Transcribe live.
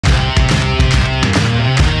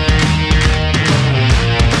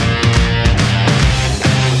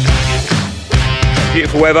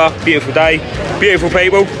Beautiful weather, beautiful day, beautiful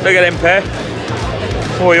people. Look at them pair.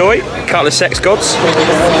 Oi oi, couple of sex gods.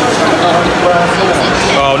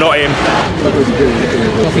 Oh, not him.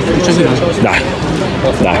 No.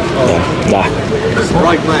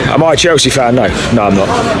 Am I a Chelsea fan? No, I'm not.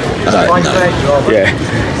 No.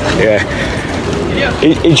 Yeah.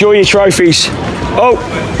 Enjoy your trophies. Oh,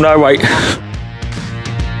 no, wait. We're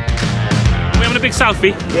having a big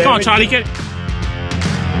selfie. Yeah, come on, Charlie, get.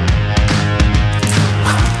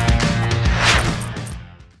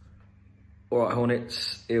 Alright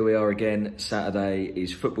Hornets, here we are again. Saturday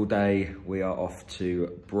is football day. We are off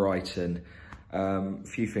to Brighton. A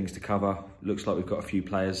few things to cover. Looks like we've got a few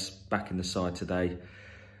players back in the side today,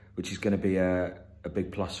 which is going to be a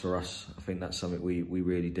big plus for us. I think that's something we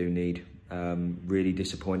really do need. Really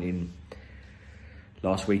disappointing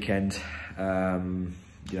last weekend, you know,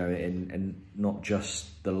 and not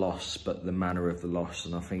just the loss, but the manner of the loss.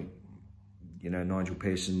 And I think, you know, Nigel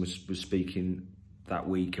Pearson was speaking that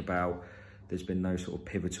week about there's been no sort of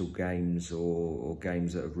pivotal games or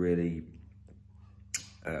games that have really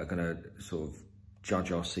are going to sort of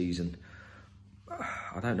judge our season.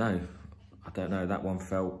 I don't know. That one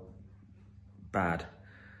felt bad.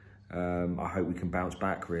 I hope we can bounce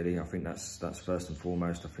back, really. I think that's first and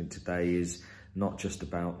foremost. I think today is not just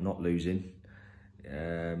about not losing,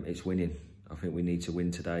 it's winning. I think we need to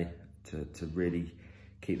win today to really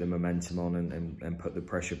keep the momentum on and put the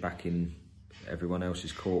pressure back in everyone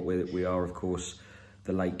else's court. We are, of course,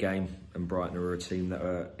 the late game, and Brighton are a team that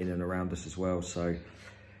are in and around us as well. So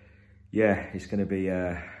yeah, it's going to be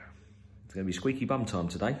squeaky bum time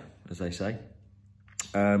today, as they say.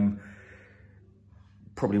 Probably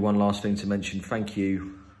one last thing to mention. Thank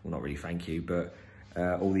you, well, not really thank you, but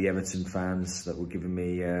all the Everton fans that were giving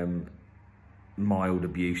me mild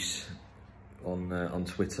abuse on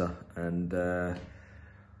Twitter and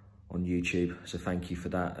on YouTube. So thank you for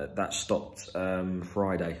that. That stopped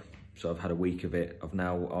Friday, so I've had a week of it. I've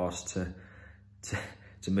now asked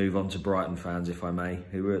to move on to Brighton fans, if I may,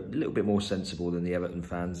 who are a little bit more sensible than the Everton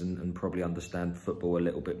fans and probably understand football a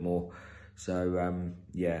little bit more. So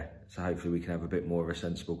yeah, so hopefully we can have a bit more of a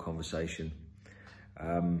sensible conversation.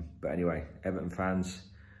 But anyway, Everton fans,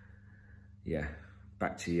 yeah,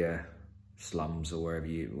 back to your slums or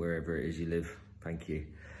wherever it is you live. Thank you.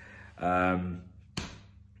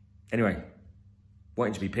 Anyway,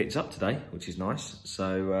 waiting to be picked up today, which is nice.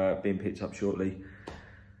 So being picked up shortly.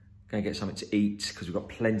 Going to get something to eat because we've got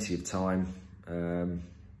plenty of time.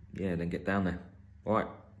 Yeah, and then get down there. All right,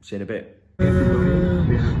 see you in a bit.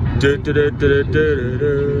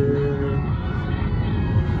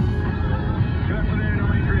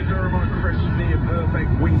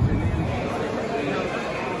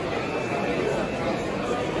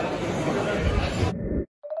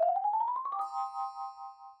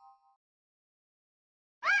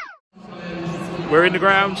 We're in the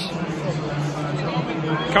grounds.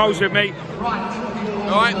 Cole's with me.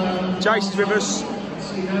 All right. Chase is with us.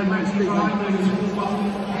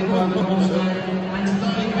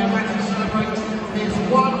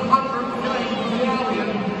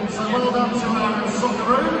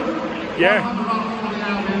 Yeah.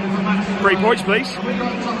 3 points, please.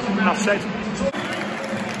 Enough said.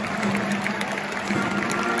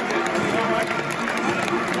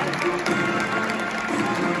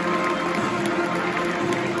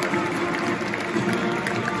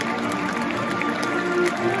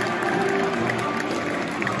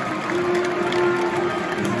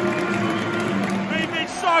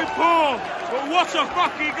 Poor, but what a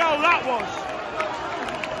fucking goal that was!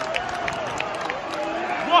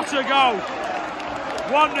 What a goal!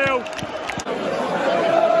 1-0.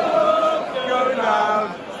 Going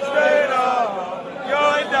down, straight up,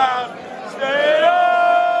 going down, straight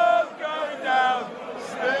up, going down,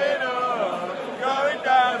 straight up, going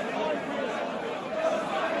down.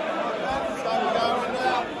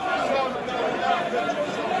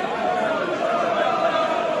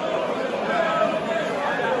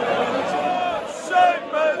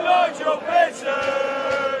 Your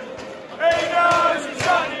vision, he knows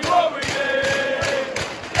exactly what we need.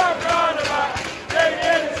 Come round about, take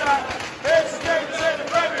the attack, escapes in the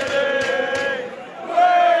Premier League.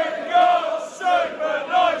 We've got Super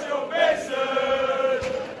Nigel Pearson.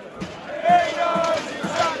 He knows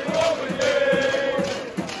exactly what we need.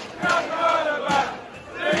 Come round about,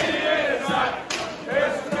 take the attack,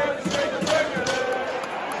 escapes in the Premier League.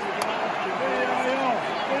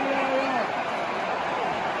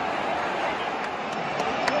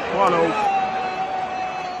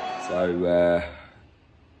 So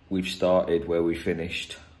we've started where we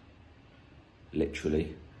finished,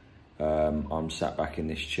 literally. I'm sat back in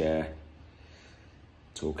this chair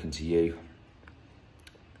talking to you.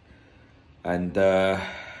 And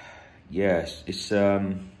yes, it's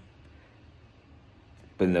been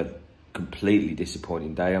a completely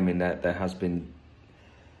disappointing day. I mean, there has been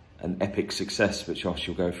an epic success, which I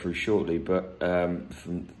shall go through shortly, but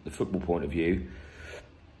from the football point of view,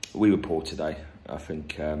 we were poor today. I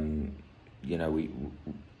think, you know,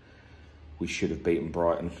 we should have beaten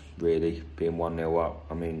Brighton, really, being 1-0 up.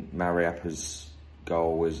 I mean, Mariappa's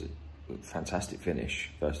goal was a fantastic finish,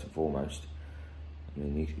 first and foremost. I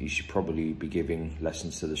mean, you should probably be giving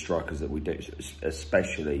lessons to the strikers that we do,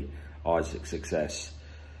 especially Isaac's success,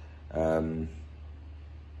 about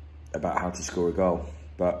how to score a goal.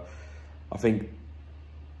 But I think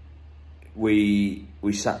we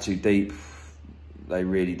sat too deep. They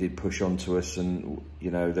really did push onto us, and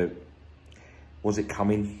you know, was it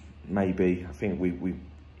coming? Maybe. I think we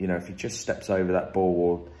you know, if he just steps over that ball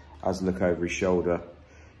or has a look over his shoulder,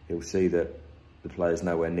 he'll see that the player's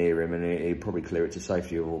nowhere near him, and he'll probably clear it to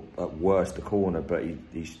safety, or at worst the corner. But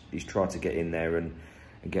he's tried to get in there and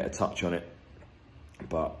get a touch on it.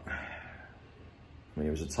 But I mean,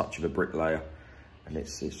 it was a touch of a bricklayer, and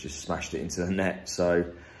it's just smashed it into the net. So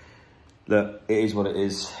look, it is what it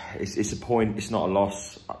is. It's a point. It's not a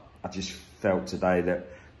loss. I just felt today that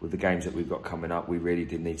with the games that we've got coming up, we really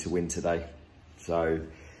did need to win today. So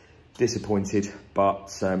disappointed.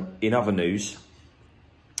 But in other news,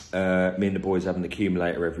 me and the boys have an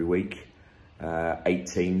accumulator every week. 8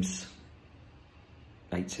 teams.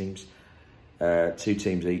 8 teams. 2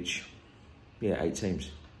 teams each. Yeah, 8 teams.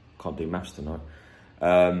 Can't do maths tonight.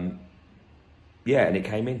 Yeah, and it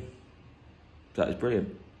came in. That was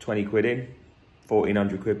brilliant. 20 quid in,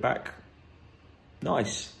 1,400 quid back.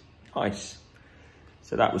 Nice, nice.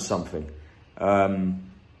 So that was something.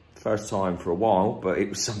 First time for a while, but it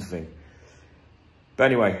was something. But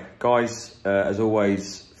anyway, guys, as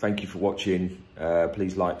always, thank you for watching.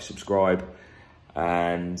 Please like, subscribe,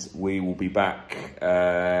 and we will be back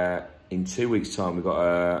in 2 weeks' time. We've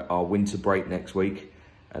got our winter break next week,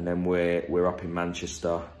 and then we're up in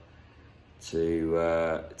Manchester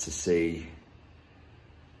to see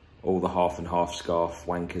all the half and half scarf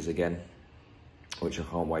wankers again, which I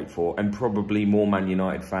can't wait for, and probably more Man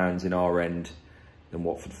United fans in our end than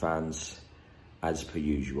Watford fans, as per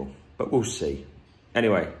usual. But we'll see.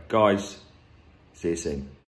 Anyway, guys, see you soon.